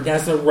affirmed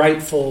as the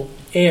rightful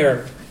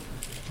heir.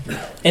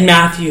 In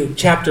Matthew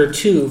chapter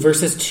 2,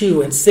 verses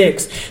 2 and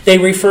 6, they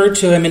refer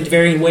to him in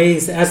varying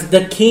ways as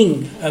the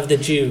King of the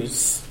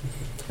Jews.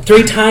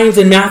 3 times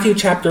in Matthew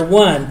chapter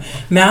 1,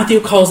 Matthew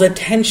calls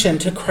attention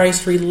to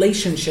Christ's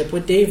relationship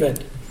with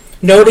David,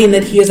 noting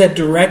that he is a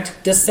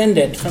direct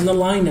descendant from the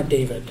line of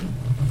David.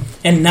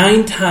 And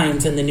 9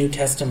 times in the New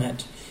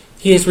Testament,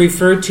 he is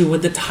referred to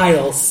with the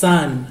title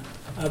Son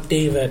of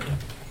David.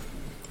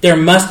 There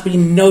must be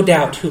no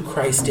doubt who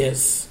Christ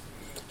is.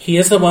 He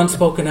is the one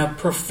spoken of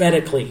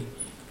prophetically,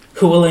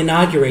 who will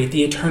inaugurate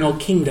the eternal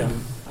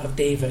kingdom of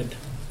David.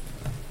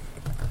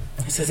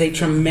 This is a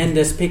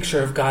tremendous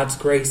picture of God's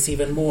grace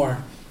even more.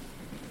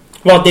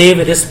 While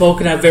David is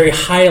spoken of very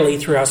highly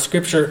throughout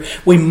Scripture,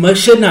 we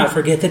should not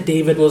forget that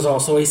David was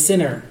also a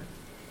sinner.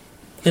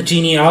 The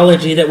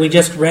genealogy that we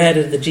just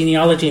read, the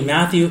genealogy in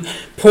Matthew,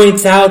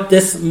 points out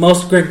this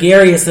most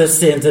gregarious of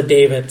sins of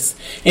David's.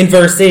 In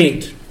verse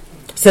 8,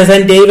 it says,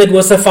 and David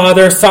was the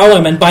father of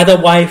Solomon by the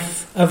wife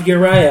of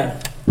Uriah.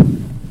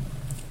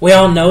 We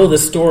all know the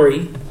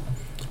story.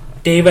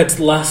 David's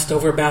lust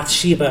over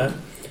Bathsheba,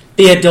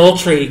 the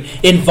adultery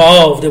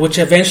involved, which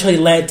eventually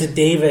led to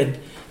David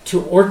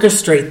to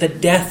orchestrate the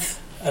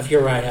death of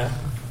Uriah.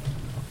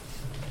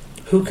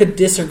 Who could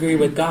disagree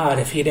with God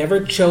if he'd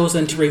ever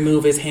chosen to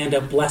remove his hand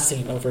of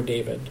blessing over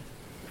David?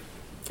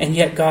 And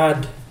yet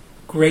God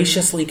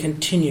graciously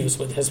continues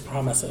with his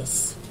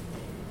promises.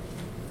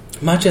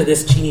 Much of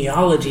this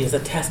genealogy is a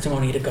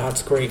testimony to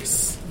God's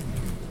grace.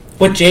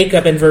 With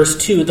Jacob in verse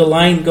 2, the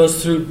line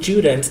goes through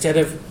Judah instead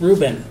of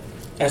Reuben,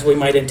 as we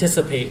might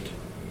anticipate.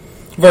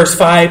 Verse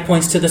 5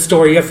 points to the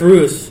story of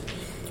Ruth,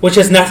 which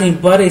is nothing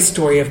but a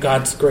story of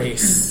God's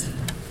grace.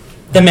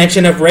 The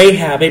mention of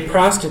Rahab, a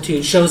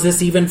prostitute, shows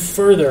this even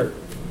further.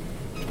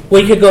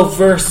 We could go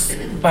verse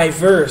by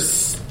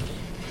verse,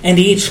 and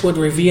each would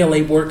reveal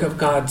a work of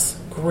God's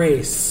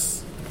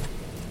grace.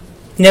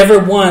 Never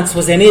once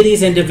was any of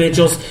these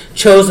individuals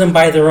chosen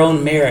by their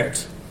own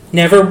merit.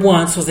 Never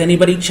once was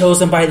anybody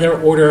chosen by their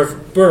order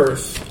of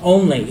birth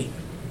only.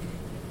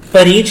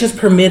 but each is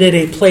permitted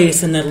a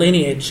place in the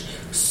lineage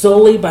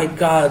solely by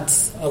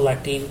God's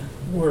electing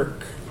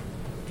work.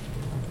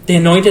 The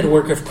anointed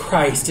work of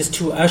Christ is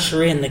to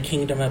usher in the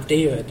kingdom of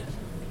David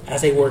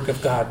as a work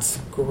of God's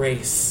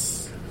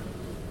grace.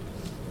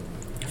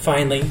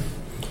 Finally,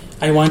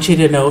 I want you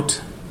to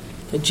note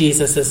that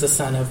Jesus is the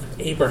son of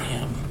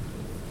Abraham.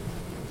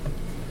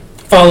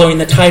 Following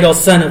the title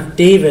Son of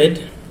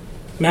David,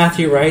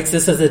 Matthew writes,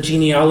 this is the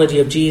genealogy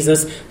of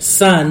Jesus,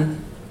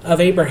 son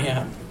of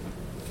Abraham.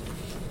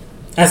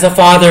 As a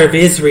father of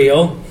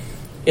Israel,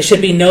 it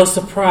should be no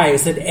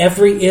surprise that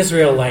every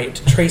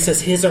Israelite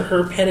traces his or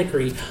her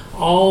pedigree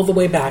all the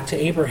way back to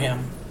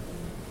Abraham.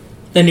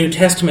 The New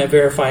Testament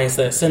verifies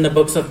this in the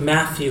books of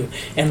Matthew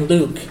and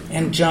Luke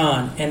and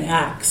John and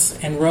Acts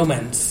and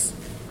Romans,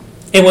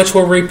 in which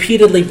we're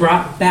repeatedly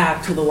brought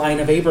back to the line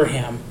of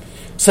Abraham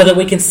so that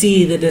we can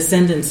see the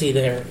descendancy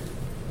there.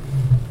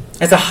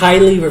 As a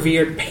highly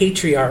revered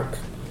patriarch,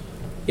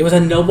 it was a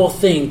noble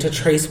thing to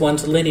trace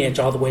one's lineage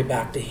all the way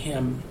back to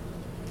him.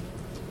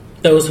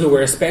 Those who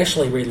were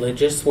especially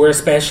religious were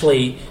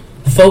especially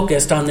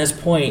focused on this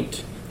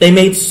point. They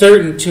made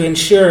certain to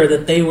ensure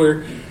that they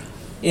were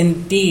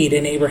indeed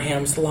in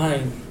Abraham's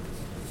line.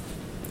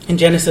 In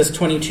Genesis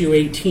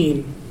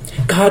 22:18,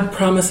 God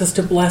promises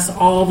to bless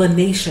all the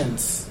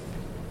nations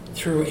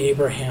through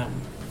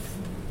Abraham.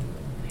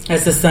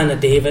 As the son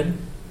of David,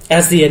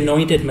 as the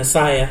anointed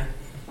Messiah,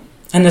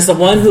 and as the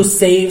one who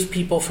saves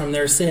people from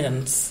their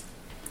sins,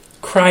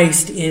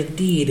 Christ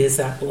indeed is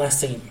that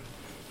blessing.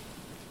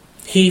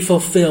 He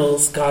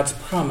fulfills God's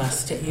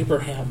promise to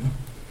Abraham.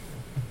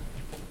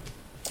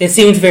 It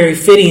seems very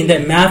fitting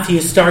that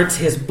Matthew starts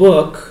his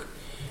book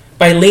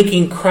by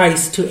linking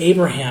Christ to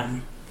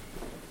Abraham.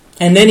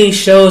 And then he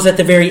shows at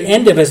the very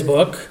end of his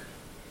book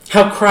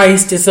how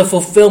Christ is the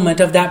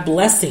fulfillment of that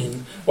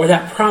blessing or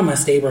that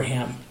promise to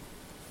Abraham.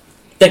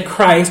 That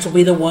Christ will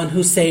be the one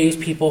who saves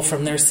people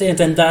from their sins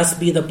and thus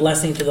be the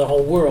blessing to the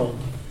whole world,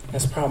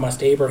 as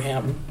promised to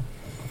Abraham.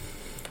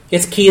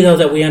 It's key, though,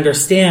 that we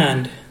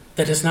understand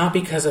that it's not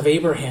because of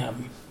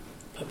Abraham,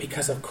 but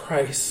because of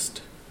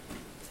Christ.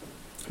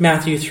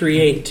 Matthew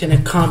 3:8, in a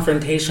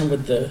confrontation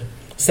with the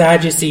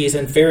Sadducees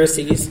and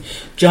Pharisees,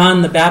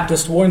 John the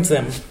Baptist warns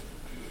them.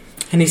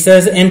 And he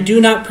says, "And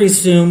do not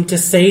presume to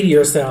say to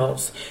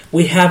yourselves,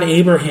 'We have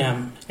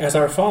Abraham as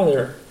our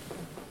father.'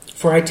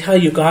 For I tell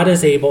you, God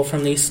is able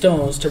from these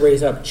stones to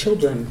raise up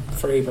children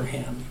for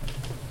Abraham."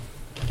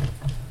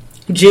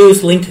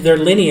 Jews linked their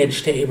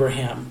lineage to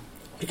Abraham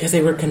because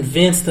they were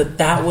convinced that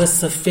that was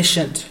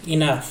sufficient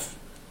enough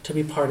to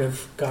be part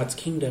of God's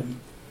kingdom.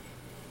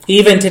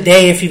 Even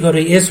today, if you go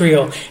to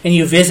Israel and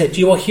you visit,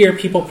 you will hear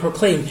people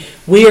proclaim,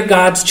 "We are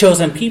God's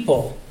chosen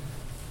people."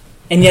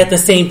 And yet the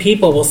same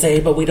people will say,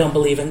 "But we don't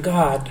believe in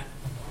God."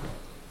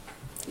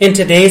 In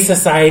today's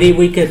society,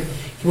 we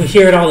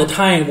hear it all the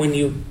time when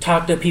you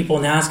talk to people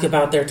and ask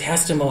about their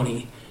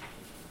testimony.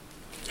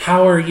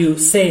 How are you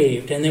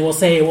saved? And they will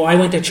say, "Well, I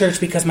went to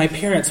church because my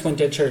parents went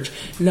to church."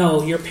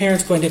 No, your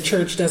parents going to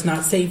church does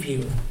not save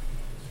you.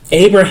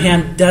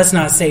 Abraham does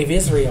not save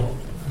Israel.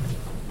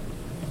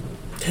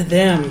 To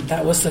them,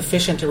 that was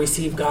sufficient to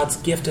receive God's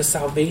gift of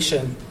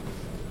salvation.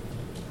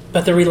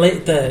 But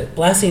the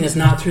blessing is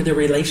not through the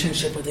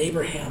relationship with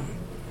Abraham.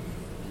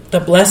 The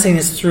blessing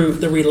is through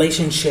the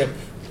relationship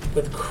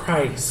with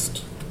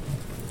Christ,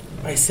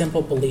 by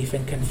simple belief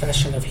and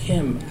confession of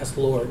him as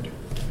Lord.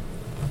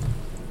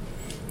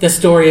 The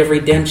story of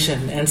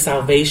redemption and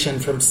salvation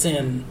from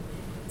sin,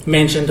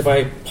 mentioned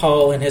by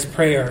Paul in his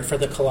prayer for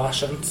the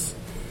Colossians.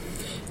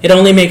 It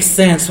only makes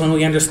sense when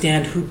we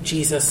understand who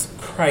Jesus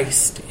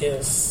Christ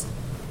is.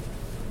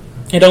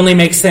 It only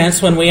makes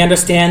sense when we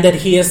understand that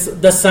he is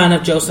the son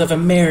of Joseph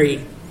and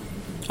Mary.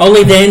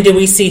 Only then do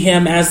we see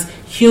him as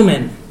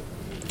human,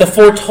 the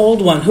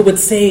foretold one who would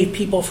save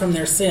people from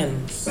their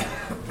sins.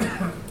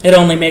 It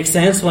only makes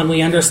sense when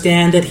we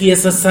understand that he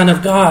is the Son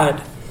of God.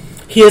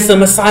 He is the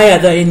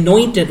Messiah, the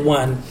anointed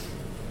one,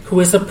 who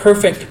is a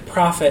perfect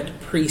prophet,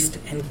 priest,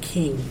 and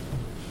king.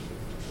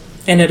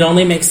 And it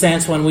only makes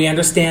sense when we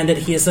understand that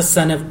he is the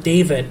son of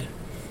David,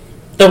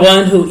 the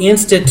one who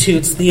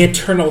institutes the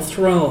eternal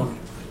throne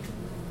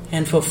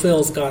and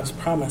fulfills God's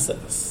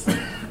promises.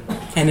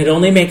 And it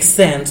only makes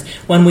sense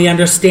when we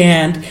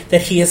understand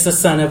that he is the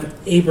son of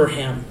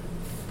Abraham,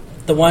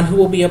 the one who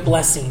will be a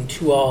blessing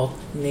to all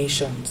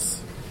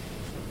nations.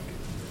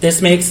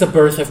 This makes the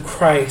birth of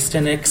Christ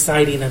an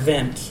exciting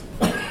event.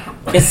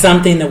 It's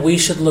something that we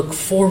should look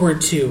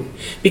forward to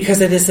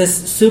because it is this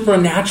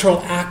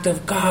supernatural act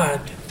of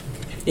God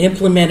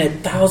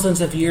implemented thousands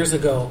of years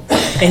ago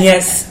and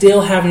yet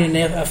still having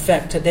an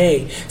effect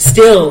today,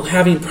 still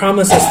having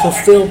promises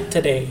fulfilled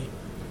today.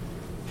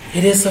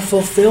 It is the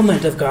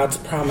fulfillment of God's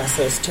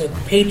promises to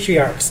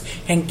patriarchs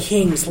and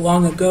kings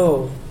long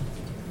ago.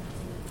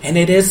 And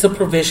it is the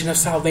provision of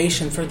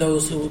salvation for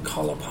those who would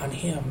call upon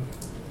him.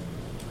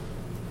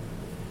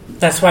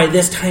 That's why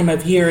this time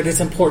of year it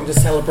is important to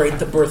celebrate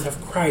the birth of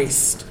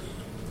Christ,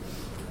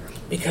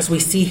 because we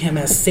see him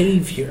as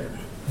Savior.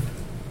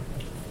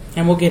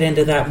 And we'll get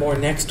into that more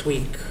next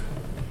week.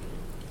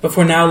 But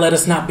for now, let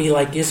us not be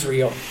like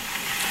Israel,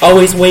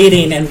 always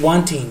waiting and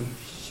wanting,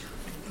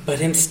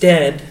 but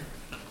instead,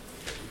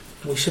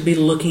 we should be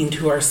looking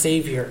to our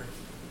Savior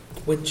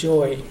with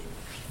joy.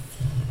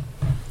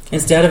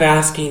 Instead of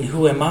asking,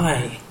 who am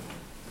I?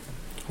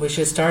 We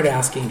should start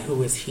asking,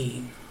 who is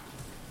He?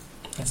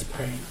 Let's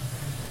pray.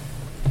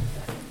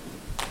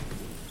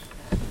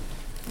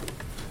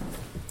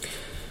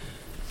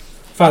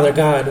 Father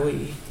God,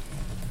 we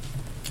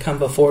come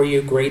before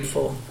you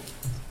grateful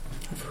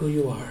of who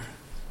you are.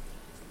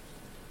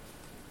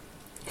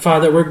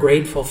 Father, we're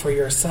grateful for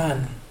your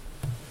Son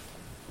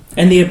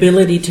and the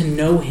ability to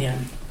know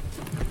Him.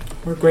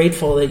 We're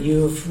grateful that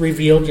you've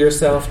revealed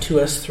yourself to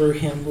us through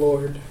Him,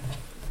 Lord.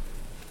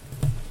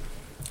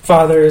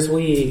 Father, as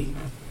we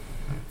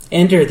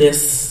enter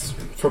this,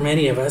 for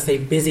many of us, a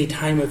busy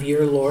time of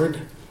year,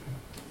 Lord,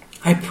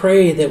 I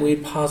pray that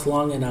we'd pause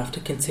long enough to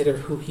consider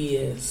who He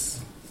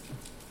is.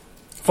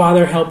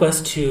 Father, help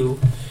us to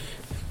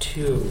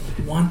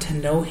want to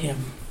know Him.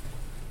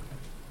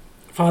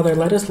 Father,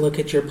 let us look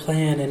at your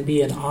plan and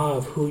be in awe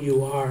of who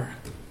you are.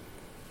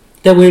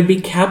 That we would be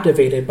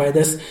captivated by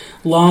this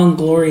long,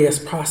 glorious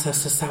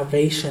process of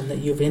salvation that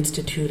you've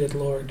instituted,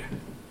 Lord.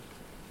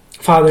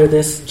 Father,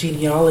 this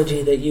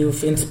genealogy that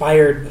you've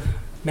inspired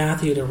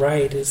Matthew to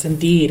write is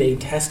indeed a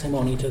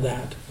testimony to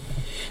that.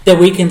 That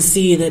we can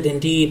see that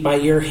indeed by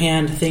your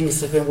hand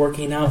things have been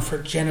working out for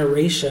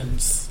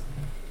generations.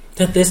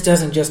 That this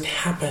doesn't just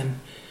happen,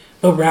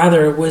 but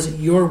rather it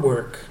was your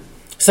work.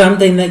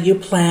 Something that you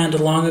planned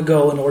long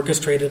ago and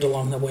orchestrated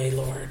along the way,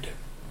 Lord.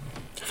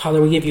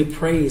 Father, we give you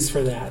praise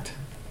for that.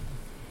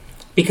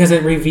 Because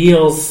it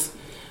reveals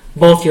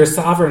both your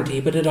sovereignty,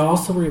 but it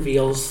also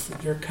reveals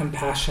your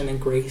compassion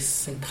and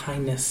grace and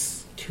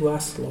kindness to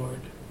us, Lord.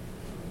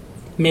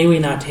 May we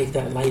not take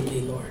that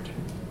lightly, Lord.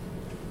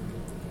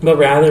 But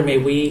rather may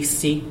we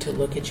seek to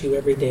look at you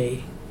every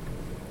day.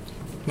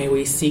 May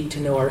we seek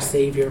to know our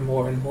Savior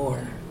more and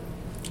more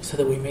so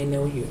that we may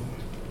know you.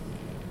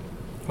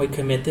 We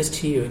commit this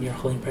to you in your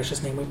holy and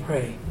precious name we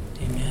pray.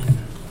 Amen.